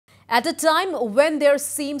At a time when there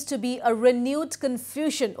seems to be a renewed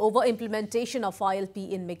confusion over implementation of ILP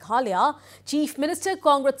in Meghalaya, Chief Minister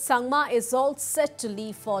Conrad Sangma is all set to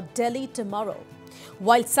leave for Delhi tomorrow.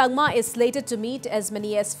 While Sangma is slated to meet as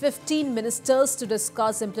many as 15 ministers to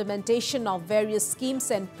discuss implementation of various schemes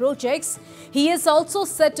and projects, he is also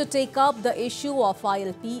set to take up the issue of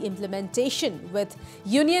ILP implementation with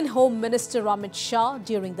Union Home Minister Amit Shah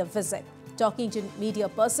during the visit. Talking to media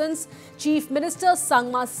persons, Chief Minister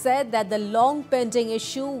Sangma said that the long-pending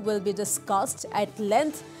issue will be discussed at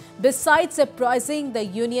length, besides apprising the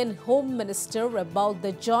Union Home Minister about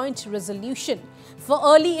the joint resolution for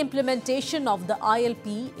early implementation of the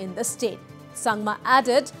ILP in the state. Sangma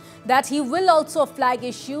added that he will also flag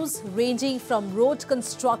issues ranging from road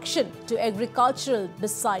construction to agricultural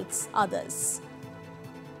besides others.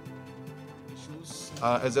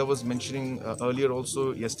 As I was mentioning earlier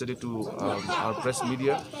also yesterday to our press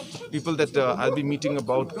media, people that I'll be meeting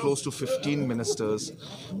about close to 15 ministers.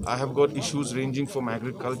 I have got issues ranging from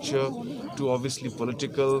agriculture to obviously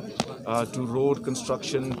political, to road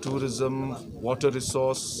construction, tourism, water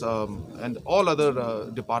resource, and all other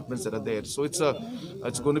departments that are there. So it's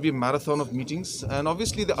going to be a marathon of meetings, and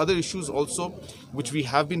obviously the other issues also which we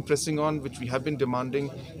have been pressing on, which we have been demanding,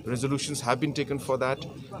 resolutions have been taken for that.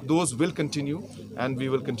 Those will continue, and we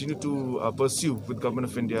will continue to pursue with Government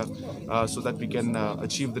of India so that we can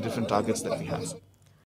achieve the different targets that we have.